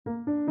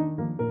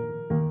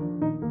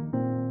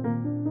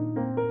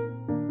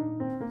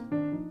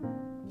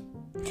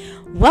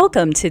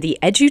Welcome to the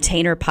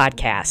Edutainer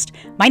Podcast.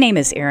 My name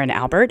is Erin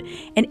Albert,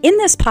 and in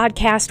this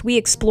podcast, we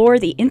explore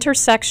the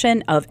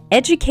intersection of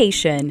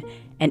education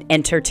and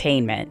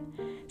entertainment.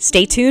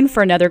 Stay tuned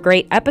for another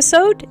great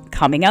episode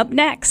coming up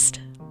next.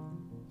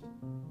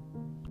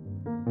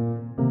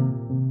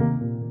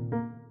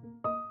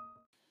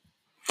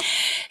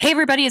 Hey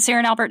everybody, it's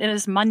Erin Albert. It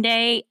is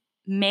Monday,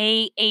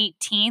 May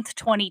 18th,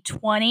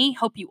 2020.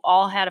 Hope you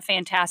all had a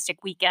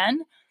fantastic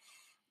weekend,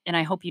 and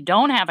I hope you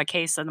don't have a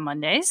case of the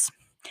Mondays.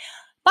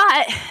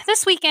 But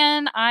this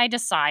weekend, I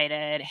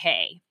decided,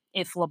 hey,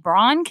 if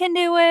LeBron can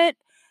do it,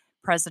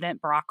 President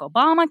Barack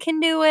Obama can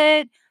do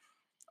it,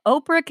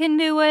 Oprah can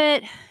do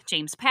it,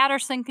 James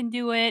Patterson can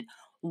do it,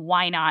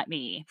 why not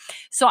me?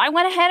 So I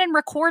went ahead and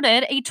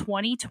recorded a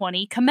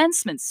 2020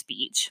 commencement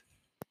speech.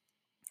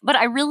 But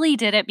I really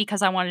did it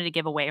because I wanted to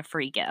give away a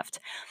free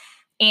gift.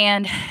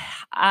 And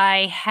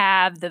I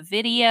have the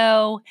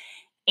video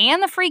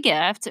and the free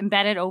gift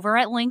embedded over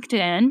at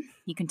LinkedIn.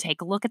 You can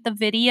take a look at the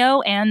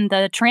video and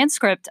the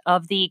transcript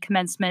of the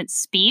commencement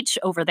speech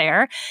over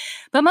there.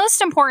 But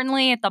most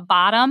importantly, at the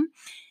bottom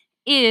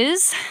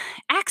is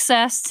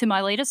access to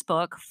my latest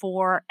book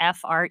for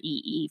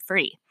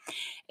free.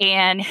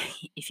 And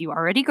if you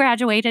already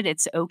graduated,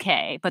 it's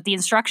okay. But the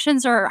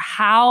instructions are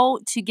how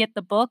to get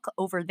the book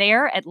over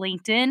there at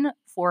LinkedIn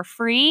for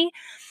free.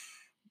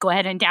 Go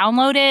ahead and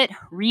download it,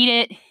 read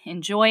it,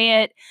 enjoy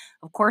it.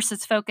 Of course,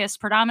 it's focused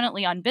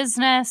predominantly on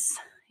business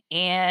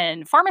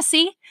and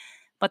pharmacy,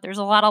 but there's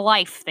a lot of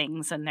life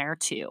things in there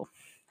too.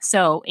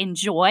 So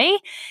enjoy.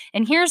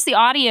 And here's the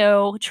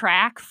audio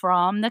track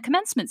from the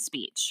commencement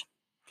speech.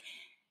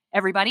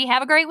 Everybody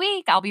have a great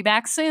week. I'll be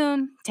back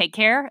soon. Take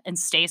care and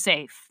stay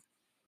safe.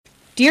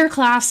 Dear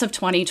class of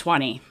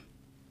 2020,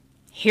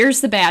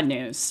 here's the bad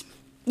news.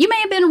 You may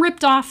have been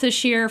ripped off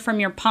this year from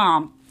your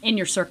pomp in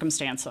your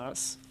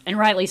circumstances. And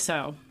rightly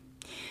so.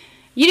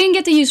 You didn't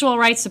get the usual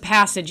rites of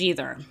passage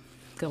either.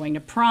 Going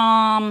to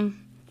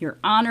prom, your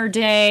honor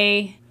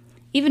day,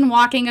 even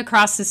walking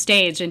across the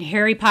stage in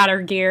Harry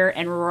Potter gear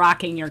and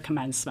rocking your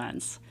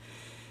commencements.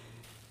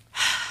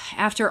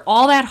 After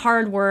all that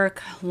hard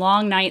work,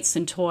 long nights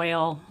and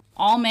toil,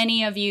 all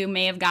many of you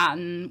may have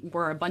gotten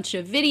were a bunch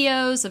of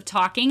videos of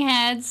talking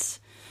heads,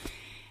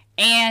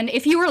 and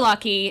if you were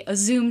lucky, a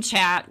Zoom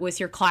chat with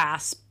your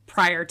class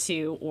prior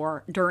to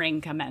or during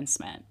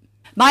commencement.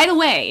 By the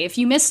way, if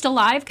you missed a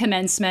live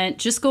commencement,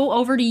 just go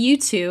over to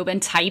YouTube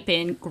and type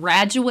in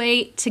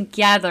 "graduate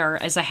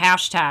together" as a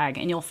hashtag,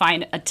 and you'll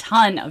find a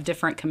ton of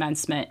different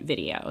commencement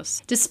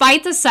videos.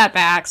 Despite the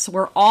setbacks,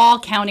 we're all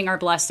counting our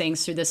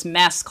blessings through this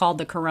mess called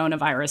the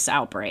coronavirus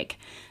outbreak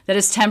that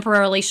has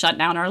temporarily shut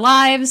down our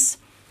lives.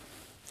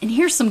 And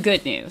here's some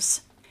good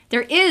news.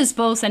 There is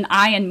both an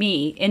I and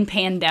me in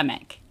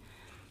pandemic.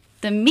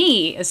 The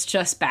me is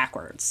just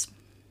backwards.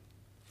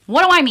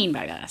 What do I mean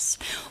by this?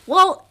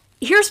 Well,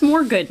 here's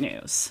more good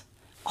news.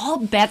 All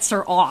bets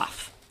are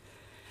off.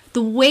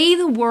 The way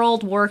the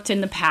world worked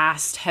in the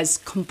past has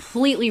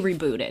completely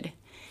rebooted.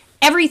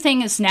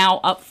 Everything is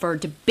now up for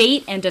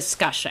debate and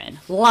discussion.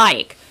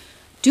 Like,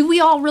 do we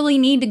all really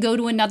need to go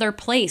to another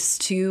place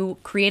to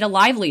create a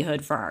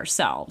livelihood for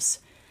ourselves?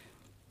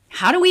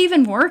 How do we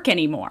even work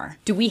anymore?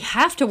 Do we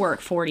have to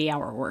work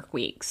 40-hour work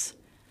weeks?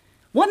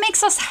 What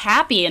makes us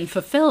happy and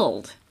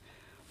fulfilled?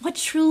 What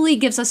truly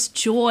gives us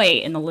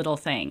joy in the little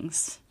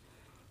things?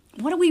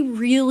 What do we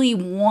really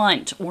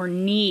want or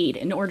need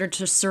in order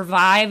to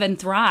survive and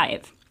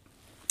thrive?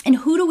 And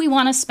who do we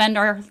want to spend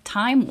our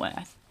time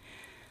with?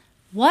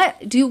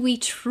 What do we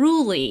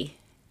truly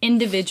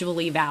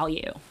individually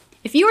value?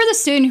 If you were the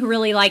student who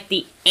really liked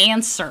the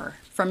answer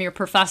from your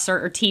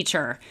professor or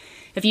teacher,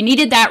 if you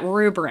needed that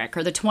rubric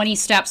or the 20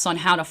 steps on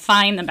how to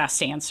find the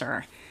best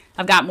answer,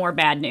 I've got more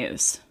bad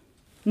news.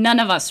 None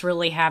of us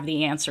really have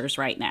the answers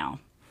right now,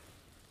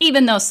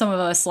 even though some of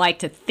us like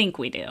to think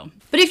we do.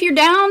 But if you're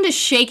down to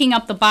shaking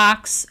up the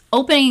box,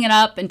 opening it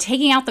up, and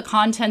taking out the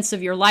contents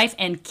of your life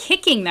and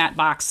kicking that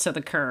box to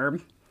the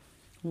curb,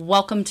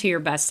 welcome to your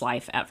best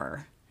life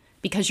ever.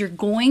 Because you're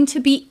going to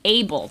be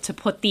able to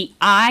put the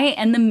I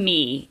and the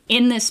me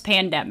in this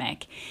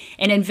pandemic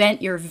and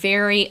invent your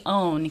very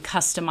own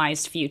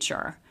customized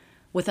future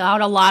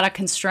without a lot of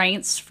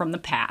constraints from the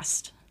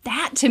past.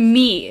 That, to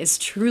me, is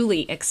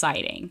truly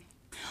exciting.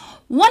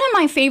 One of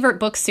my favorite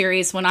book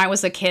series when I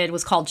was a kid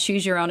was called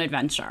Choose Your Own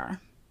Adventure.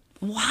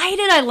 Why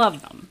did I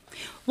love them?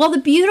 Well, the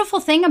beautiful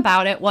thing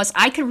about it was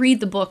I could read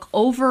the book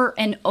over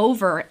and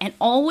over and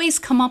always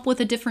come up with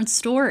a different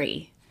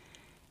story.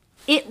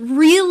 It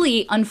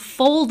really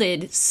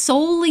unfolded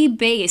solely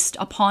based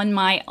upon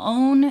my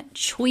own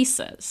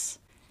choices.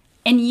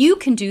 And you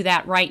can do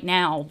that right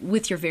now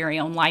with your very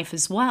own life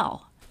as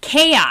well.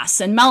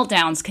 Chaos and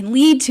meltdowns can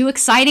lead to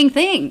exciting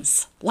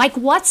things like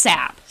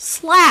WhatsApp,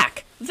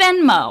 Slack,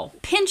 Venmo,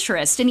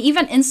 Pinterest, and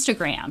even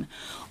Instagram.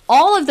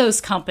 All of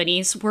those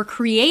companies were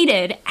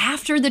created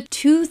after the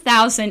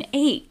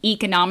 2008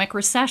 economic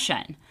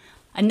recession,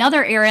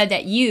 another era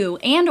that you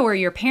and or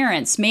your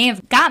parents may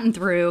have gotten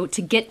through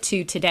to get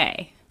to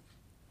today.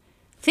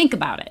 Think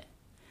about it.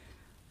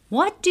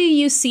 What do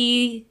you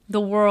see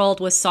the world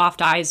with soft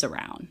eyes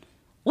around?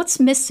 What's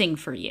missing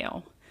for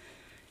you?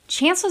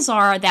 Chances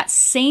are that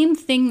same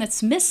thing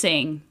that's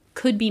missing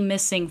could be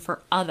missing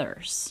for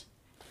others.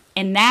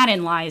 And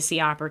therein lies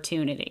the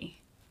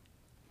opportunity.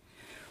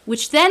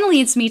 Which then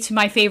leads me to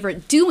my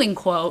favorite doing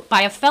quote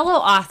by a fellow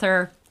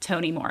author,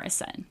 Toni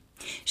Morrison.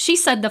 She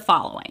said the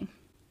following: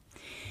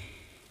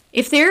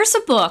 "If there's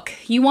a book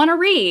you want to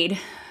read,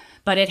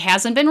 but it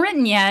hasn't been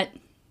written yet,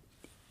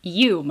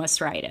 you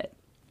must write it."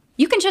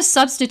 You can just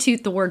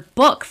substitute the word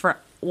book for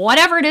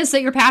whatever it is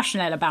that you're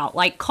passionate about,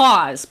 like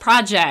cause,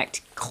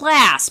 project,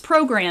 class,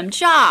 program,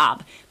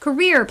 job,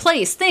 career,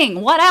 place,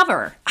 thing,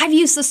 whatever. I've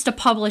used this to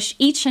publish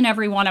each and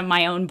every one of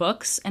my own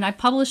books, and I've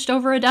published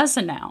over a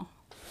dozen now.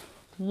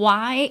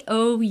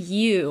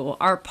 You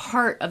are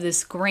part of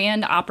this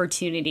grand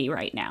opportunity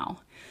right now.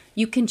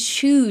 You can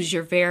choose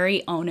your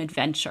very own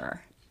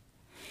adventure.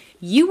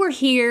 You were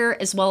here,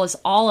 as well as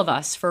all of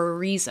us, for a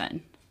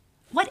reason.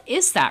 What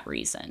is that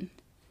reason?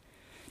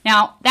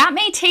 Now, that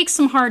may take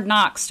some hard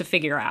knocks to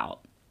figure out.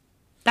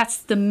 That's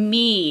the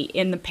me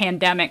in the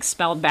pandemic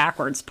spelled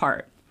backwards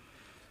part.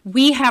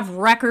 We have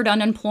record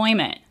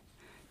unemployment.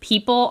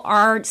 People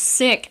are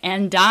sick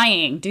and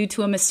dying due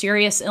to a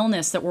mysterious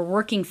illness that we're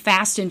working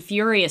fast and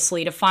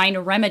furiously to find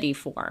a remedy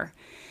for.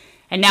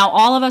 And now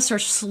all of us are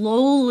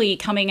slowly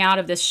coming out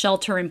of this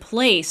shelter in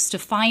place to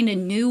find a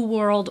new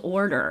world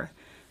order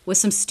with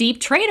some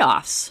steep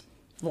trade-offs,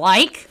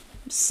 like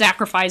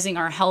sacrificing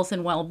our health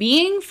and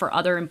well-being for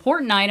other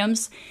important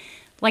items,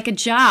 like a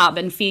job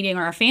and feeding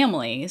our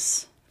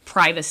families,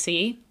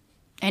 privacy,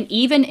 and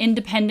even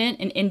independent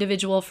and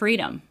individual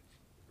freedom.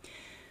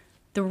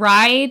 The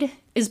ride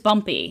is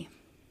bumpy.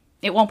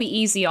 It won't be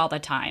easy all the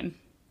time.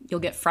 You'll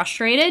get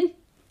frustrated,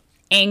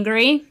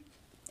 angry,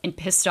 and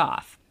pissed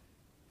off.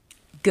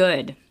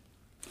 Good.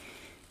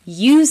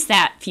 Use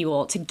that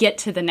fuel to get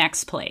to the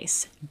next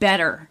place.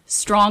 Better,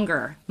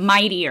 stronger,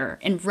 mightier,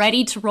 and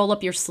ready to roll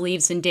up your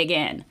sleeves and dig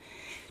in.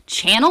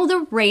 Channel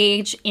the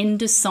rage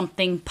into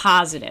something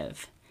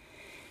positive.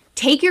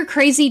 Take your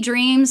crazy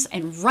dreams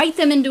and write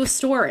them into a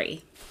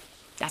story.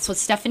 That's what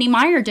Stephanie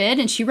Meyer did,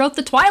 and she wrote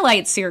the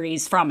Twilight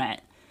series from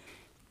it.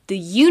 The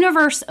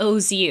universe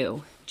owes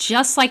you,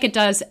 just like it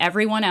does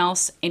everyone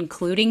else,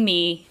 including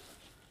me,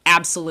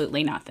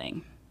 absolutely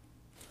nothing,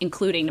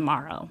 including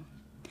tomorrow.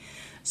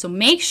 So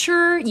make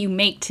sure you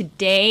make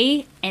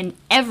today and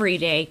every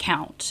day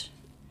count.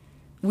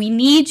 We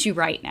need you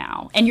right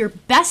now and your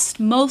best,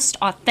 most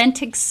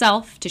authentic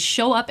self to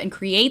show up and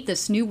create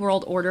this new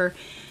world order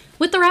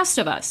with the rest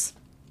of us.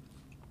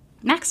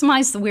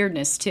 Maximize the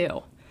weirdness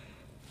too.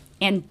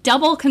 And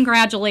double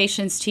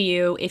congratulations to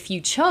you if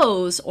you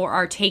chose or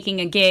are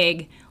taking a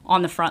gig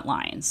on the front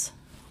lines,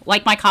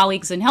 like my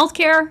colleagues in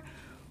healthcare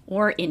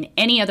or in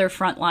any other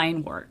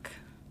frontline work.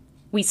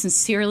 We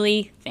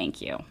sincerely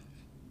thank you.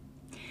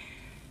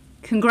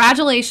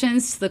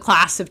 Congratulations to the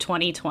class of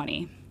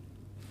 2020.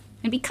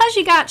 And because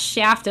you got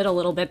shafted a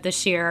little bit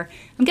this year,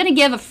 I'm going to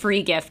give a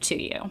free gift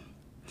to you.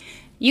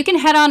 You can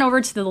head on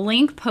over to the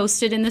link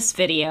posted in this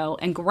video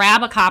and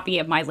grab a copy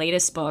of my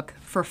latest book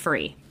for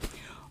free.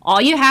 All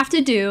you have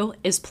to do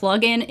is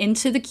plug in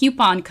into the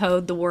coupon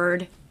code the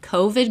word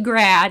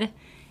COVIDgrad,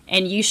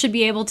 and you should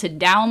be able to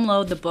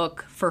download the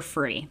book for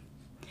free.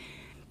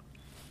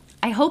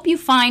 I hope you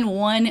find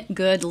one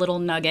good little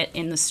nugget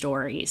in the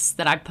stories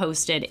that I've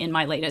posted in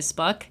my latest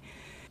book.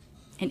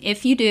 And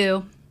if you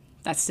do,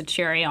 that's the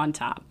cherry on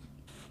top.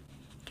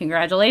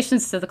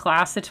 Congratulations to the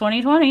class of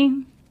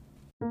 2020.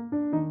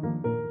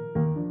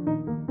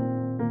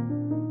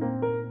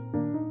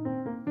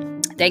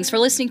 Thanks for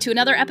listening to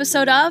another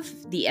episode of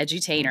The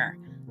Edutainer.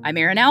 I'm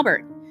Erin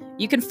Albert.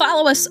 You can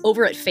follow us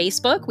over at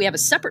Facebook. We have a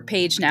separate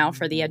page now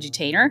for The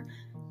Edutainer.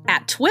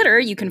 At Twitter,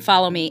 you can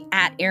follow me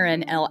at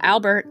Erin L.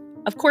 Albert.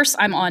 Of course,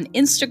 I'm on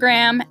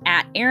Instagram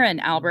at Erin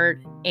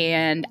Albert,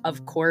 and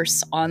of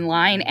course,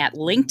 online at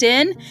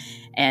LinkedIn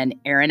and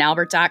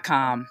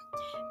erinalbert.com.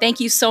 Thank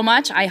you so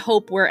much. I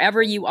hope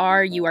wherever you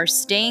are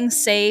staying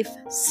safe,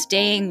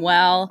 staying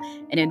well,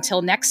 and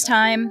until next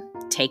time,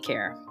 take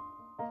care.